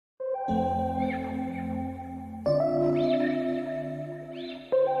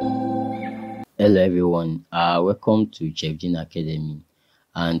Hello everyone, welcome to Chef Jean Academy,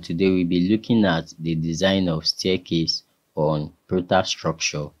 and today we'll be looking at the design of staircase on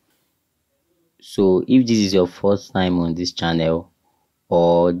ProtaStructure. So if this is your first time on this channel,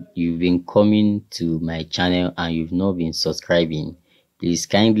 or you've been coming to my channel and you've not been subscribing, please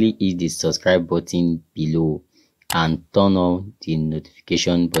kindly hit the subscribe button below and turn on the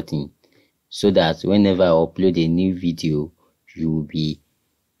notification button so that whenever I upload a new video, you will be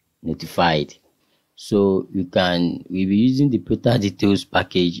notified. So we'll be using the Prota details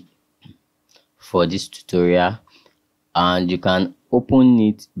package for this tutorial, and you can open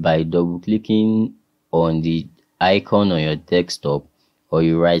it by double clicking on the icon on your desktop, or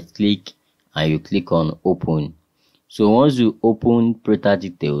you right click and you click on open. So once you open Prota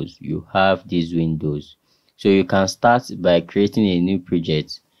details, you have these windows. So you can start by creating a new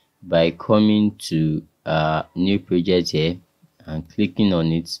project by coming to new project here and clicking on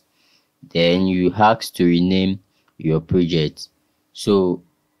it. Then you ask to rename your project. So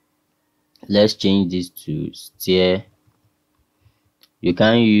let's change this to stair. You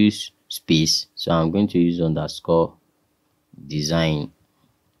can use space, so I'm going to use underscore design.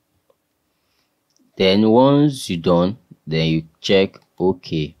 Then once you're done, then you check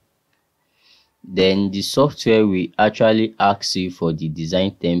OK. Then the software will actually ask you for the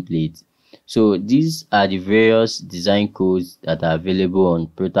design template. So these are the various design codes that are available on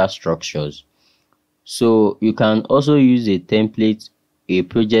ProtaStructures. So you can also use a template, a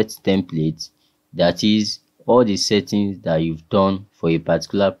project template, that is all the settings that you've done for a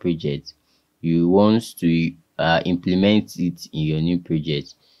particular project. You want to implement it in your new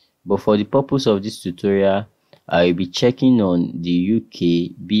project. But for the purpose of this tutorial, I will be checking on the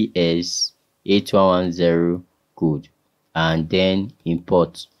UK BS 8110 code and then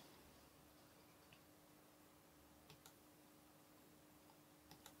import.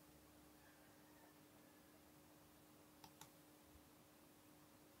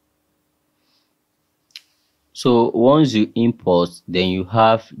 So once you import, then you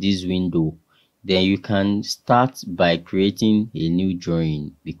have this window. Then you can start by creating a new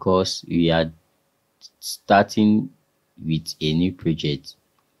drawing because we are starting with a new project.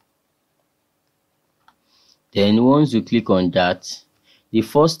 Then once you click on that, the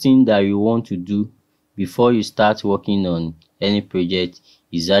first thing that you want to do before you start working on any project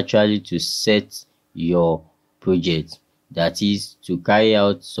is actually to set your project. That is to carry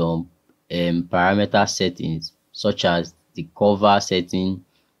out some parameter settings such as the cover setting,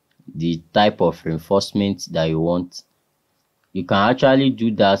 the type of reinforcement that you want. You can actually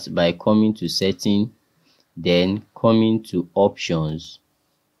do that by coming to setting, then coming to options.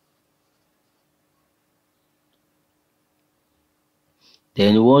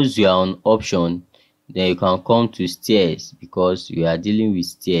 Then once you are on option, then you can come to stairs because we are dealing with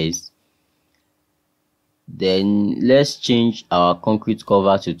stairs. Then let's change our concrete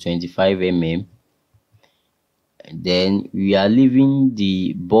cover to 25 mm. Then we are leaving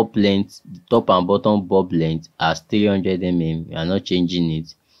the bob length, the top and bottom bob length as 300 mm. We are not changing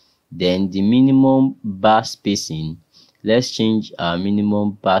it. Then the minimum bar spacing, let's change our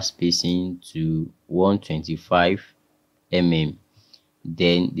minimum bar spacing to 125 mm.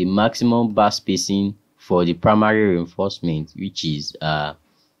 Then the maximum bar spacing for the primary reinforcement, which is the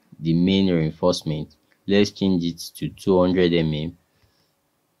main reinforcement, let's change it to 200 mm.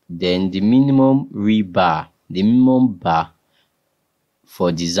 Then the minimum rebar, the minimum bar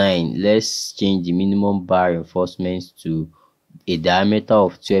for design, let's change the minimum bar reinforcements to a diameter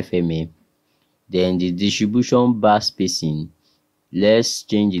of 12 mm. Then the distribution bar spacing, let's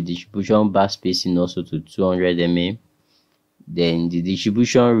change the distribution bar spacing also to 200 mm. Then the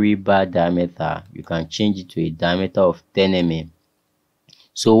distribution rebar diameter, you can change it to a diameter of 10 mm.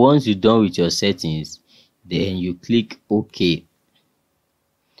 So once you're done with your settings, then you click OK.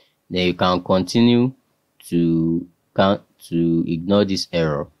 Then you can continue to ignore this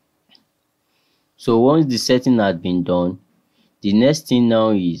error. So once the setting has been done, the next thing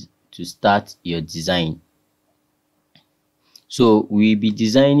now is to start your design. So we'll be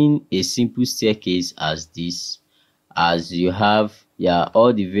designing a simple staircase as this, as you have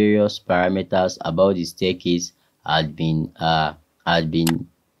all the various parameters about the staircase had been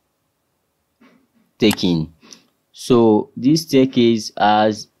taken. So this staircase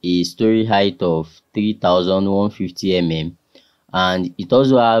has a story height of 3150 mm, and it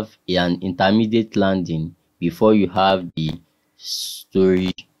also have an intermediate landing before you have the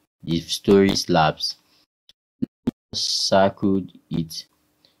story slabs. Circled it.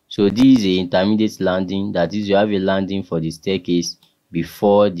 So this is a intermediate landing, that is you have a landing for the staircase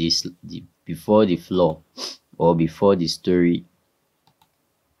before the floor or before the story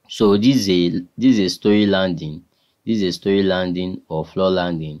So this is a story landing. This is a story landing or floor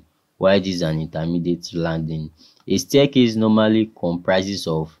landing, while this is an intermediate landing. A staircase normally comprises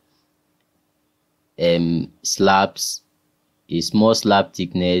of slabs, a small slab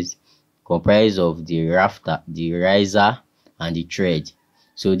thickness comprised of the rafter, the riser, and the tread.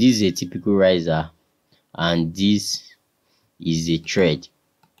 So this is a typical riser, and this is a tread.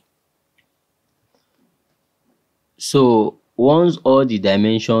 So once all the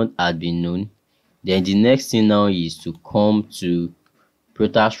dimensions had been known, then the next thing now is to come to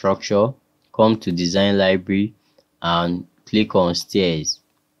ProtaStructure, come to design library, and click on stairs.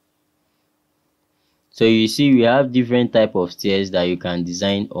 So you see we have different type of stairs that you can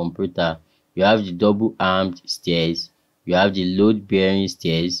design on Prota. You have the double armed stairs, you have the load bearing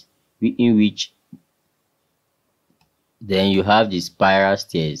stairs, in which then you have the spiral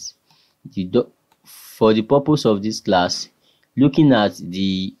stairs. For the purpose of this class, looking at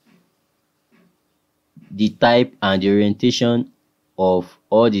the type and the orientation of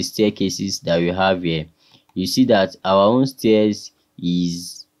all the staircases that we have here, you see that our own stairs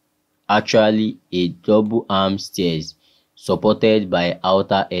is actually a double arm stairs supported by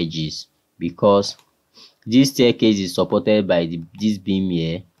outer edges, because this staircase is supported by this beam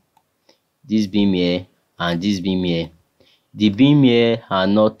here, this beam here, and this beam here. The beam here are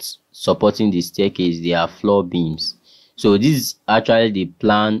not supporting the staircase, they are floor beams. So this is actually the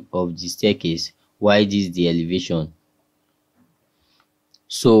plan of the staircase, while this is the elevation.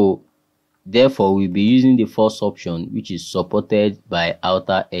 So therefore we'll be using the first option, which is supported by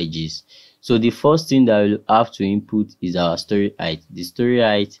outer edges. So the first thing that we'll have to input is our story height. The story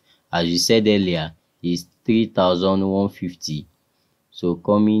height, as we said earlier, is 3150. So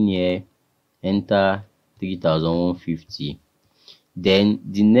come in here, enter 3150. Then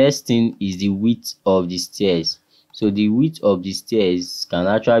the next thing is the width of the stairs. So the width of the stairs can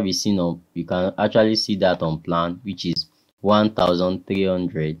actually be seen on, you can actually see that on plan, which is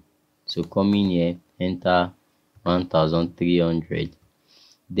 1300. So come in here, enter 1300.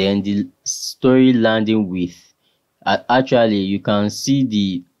 Then the story landing width, actually you can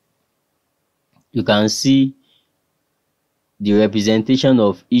see the representation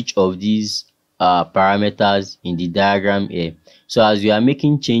of each of these parameters in the diagram here. So as we are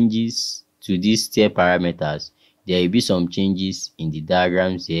making changes to these stair parameters, there will be some changes in the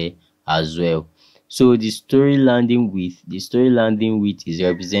diagrams here as well. So the story landing width is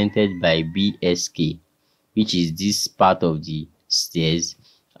represented by BSK, which is this part of the stairs,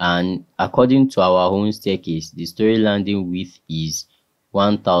 and according to our own staircase, the story landing width is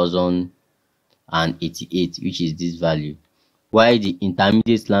 1088, which is this value, while the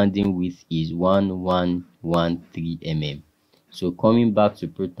intermediate landing width is 1113 mm. So coming back to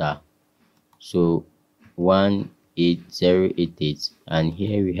Prota, so 18088, and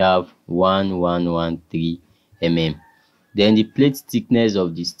here we have 1113 mm. Then the plate thickness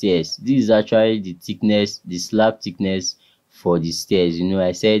of the stairs, this is actually the thickness, the slab thickness for the stairs. You know,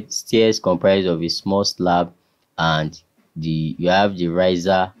 I said stairs comprise of a small slab and you have the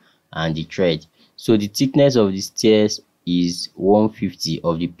riser and the tread. So the thickness of the stairs is 150,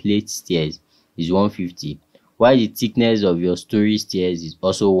 of the plate stairs is 150, while the thickness of your story stairs is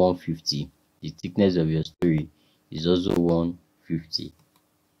also 150. The thickness of your story is also 150.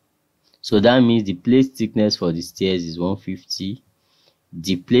 So that means the plate thickness for the stairs is 150.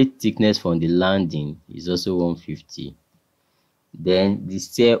 The plate thickness from the landing is also 150. Then the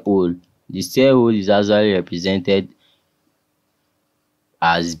stair hole is actually represented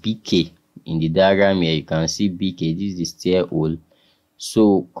as BK. In the diagram here, you can see BK. This is the stair hole.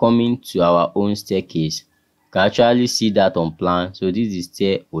 So coming to our own staircase, you can actually see that on plan. So this is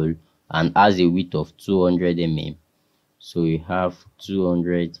stair hole and has a width of 200 mm. So we have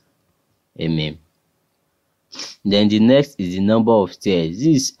 200 mm. Then the next is the number of stairs. This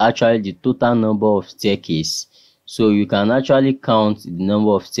is actually the total number of staircase. So you can actually count the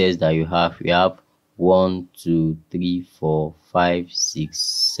number of stairs that you have. We have 1, 2, 3, 4, 5, 6,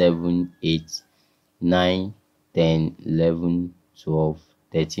 7, 8, 9, 10, 11, 12,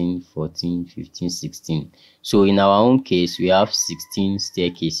 13, 14, 15, 16. So in our own case, we have 16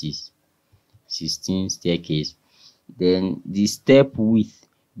 staircases. 16 staircase. Then the step width,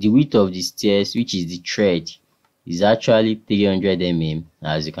 the width of the stairs, which is the tread, is actually 300 mm.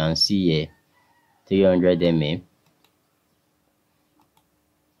 As you can see here, 300 mm.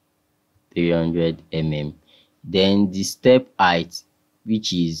 300 mm. Then the step height,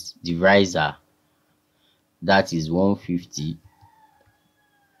 which is the riser, that is 150.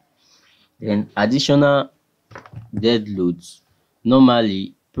 Then additional dead loads.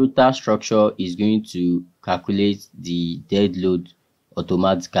 Normally ProtaStructure is going to calculate the dead load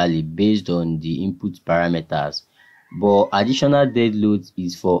automatically based on the input parameters. But additional dead loads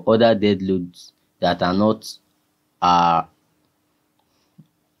is for other dead loads that are not uh,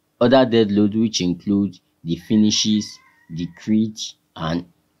 other dead loads, which include the finishes, the grid, and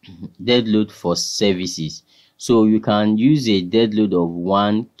dead load for services. So you can use a dead load of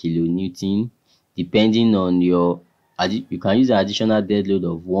 1 kilonewton depending on your you can use an additional dead load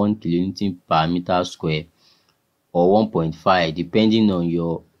of 1 kilonewton per meter square or 1.5 depending on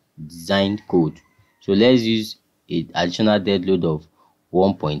your design code. So let's use a additional dead load of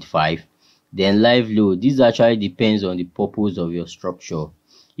 1.5. Then live load. This actually depends on the purpose of your structure.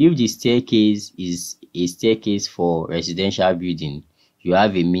 If the staircase is a staircase for residential building, you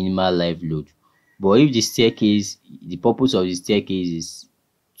have a minimal live load. But if the purpose of the staircase is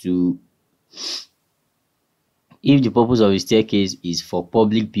to if the purpose of the staircase is for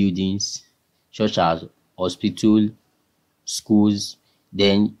public buildings such as hospital, schools,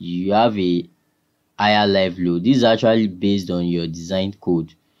 then you have a higher live load. This is actually based on your design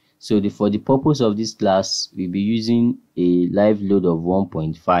code. So for the purpose of this class, we'll be using a live load of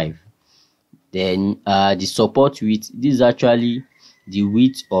 1.5. Then the support width, this is actually the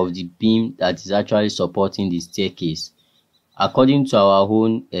width of the beam that is actually supporting the staircase. According to our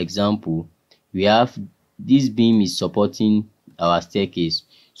own example, we have this beam is supporting our staircase.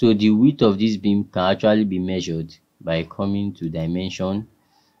 So the width of this beam can actually be measured by coming to dimension.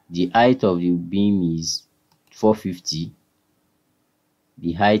 The height of the beam is 450.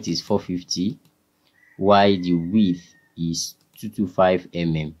 The height is 450, while the width is 225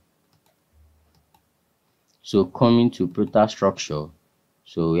 mm. So coming to ProtaStructure,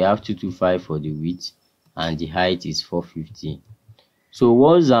 so we have 225 for the width and the height is 450. So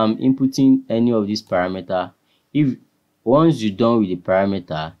once I'm inputting any of these parameter, once you're done with the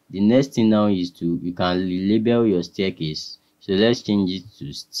parameter, the next thing now is you can label your staircase. So let's change it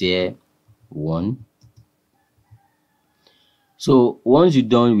to stair 1. So once you're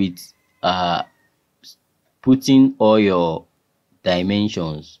done with putting all your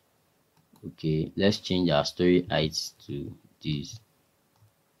dimensions, okay, let's change our story height to this.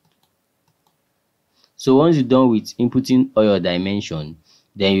 So once you're done with inputting all your dimension,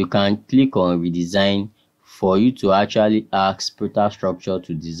 then you can click on redesign for you to actually ask ProtaStructure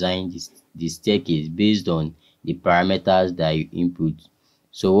to design the staircase based on the parameters that you input.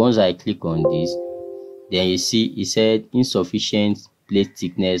 So once I click on this, then you see it said insufficient plate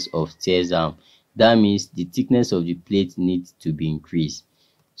thickness of stairs arm. That means the thickness of the plate needs to be increased.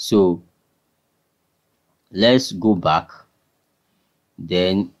 So let's go back.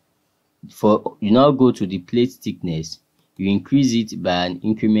 Then you now go to the plate thickness, you increase it by an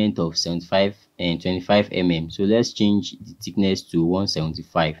increment of 75 and 25 mm. So let's change the thickness to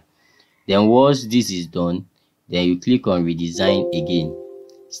 175. Then once this is done, then you click on redesign again.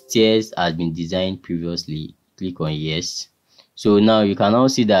 Stairs has been designed previously, click on yes. So now you can now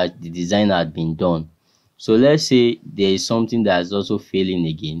see that the design had been done. So let's say there is something that is also failing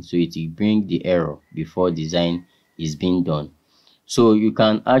again, so it will bring the error before design is being done. So you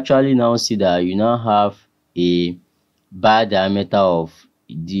can actually now see that you now have a bar diameter of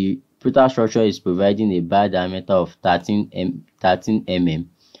the ProtaStructure is providing a bar diameter of 13 mm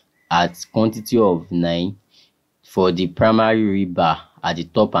at quantity of 9 for the primary rebar at the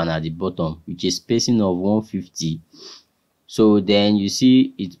top and at the bottom, which is spacing of 150. So then you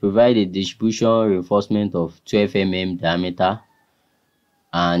see it provides a distribution reinforcement of 12 mm diameter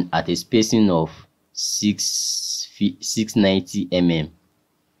and at a spacing of 690 mm.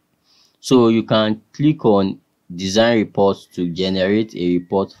 So you can click on design reports to generate a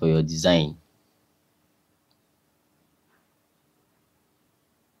report for your design.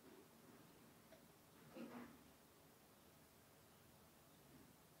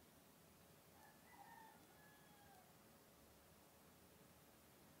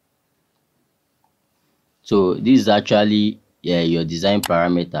 So this is actually your design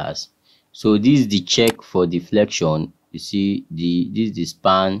parameters. So this is the check for deflection. You see this is the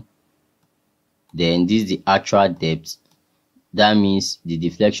span, then this is the actual depth. That means the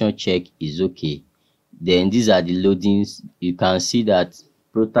deflection check is okay. Then these are the loadings. You can see that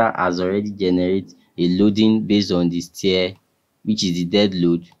Prota has already generated a loading based on the stair, which is the dead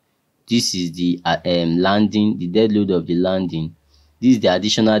load. This is the landing, the dead load of the landing. This is the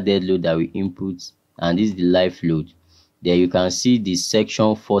additional dead load that we input, and this is the live load. Then you can see the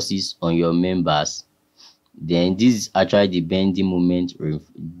section forces on your members. Then this is actually the bending moment.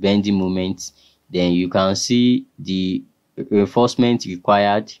 Then you can see the reinforcement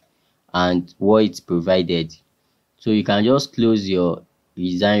required and what it's provided. So you can just close your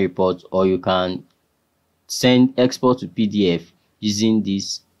design report, or you can export to PDF using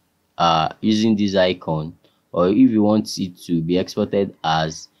this icon, or if you want it to be exported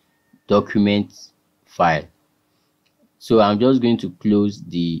as document file. So I'm just going to close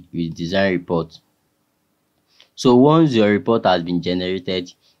the design report. So once your report has been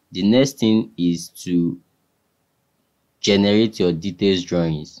generated, the next thing is to generate your details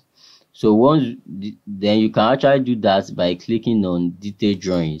drawings. So then you can actually do that by clicking on detail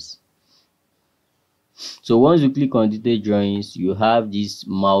drawings. So once you click on detail drawings, you have this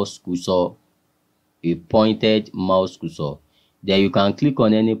mouse cursor, a pointed mouse cursor. Then you can click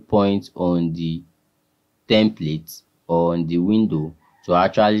on any point on the template or on the window to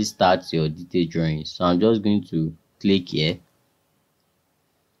actually start your detail drawing. So I'm just going to click here.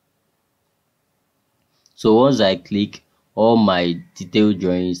 So once I click, all my details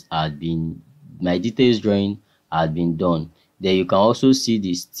drawing has been done. Then you can also see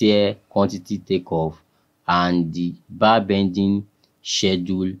the stair quantity takeoff and the bar bending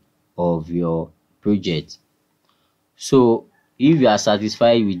schedule of your project. So if you are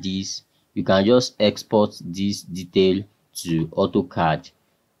satisfied with this, you can just export this detail to AutoCAD,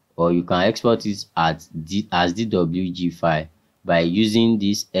 or you can export it as DWG file by using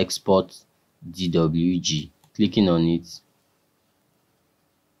this export DWG, clicking on it.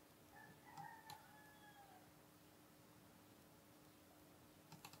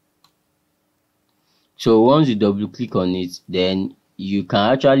 So once you double click on it, then you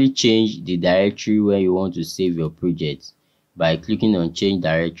can actually change the directory where you want to save your project by clicking on change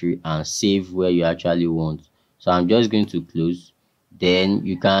directory and save where you actually want. So I'm just going to close. Then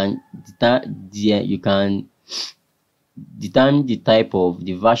you can determine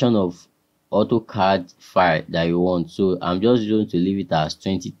the version of AutoCAD file that you want. So I'm just going to leave it as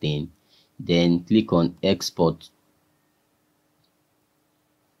 2010. Then click on export.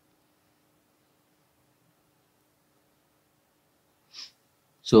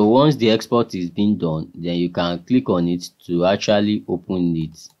 So once the export is being done, then you can click on it to actually open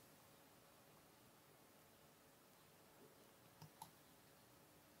it.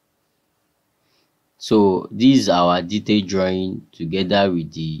 So this is our detailed drawing together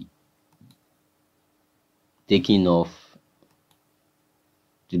with the taking off,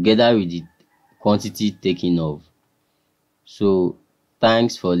 together with the quantity taken off. So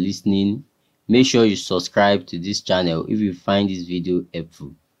thanks for listening. Make sure you subscribe to this channel if you find this video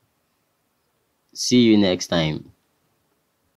helpful. See you next time.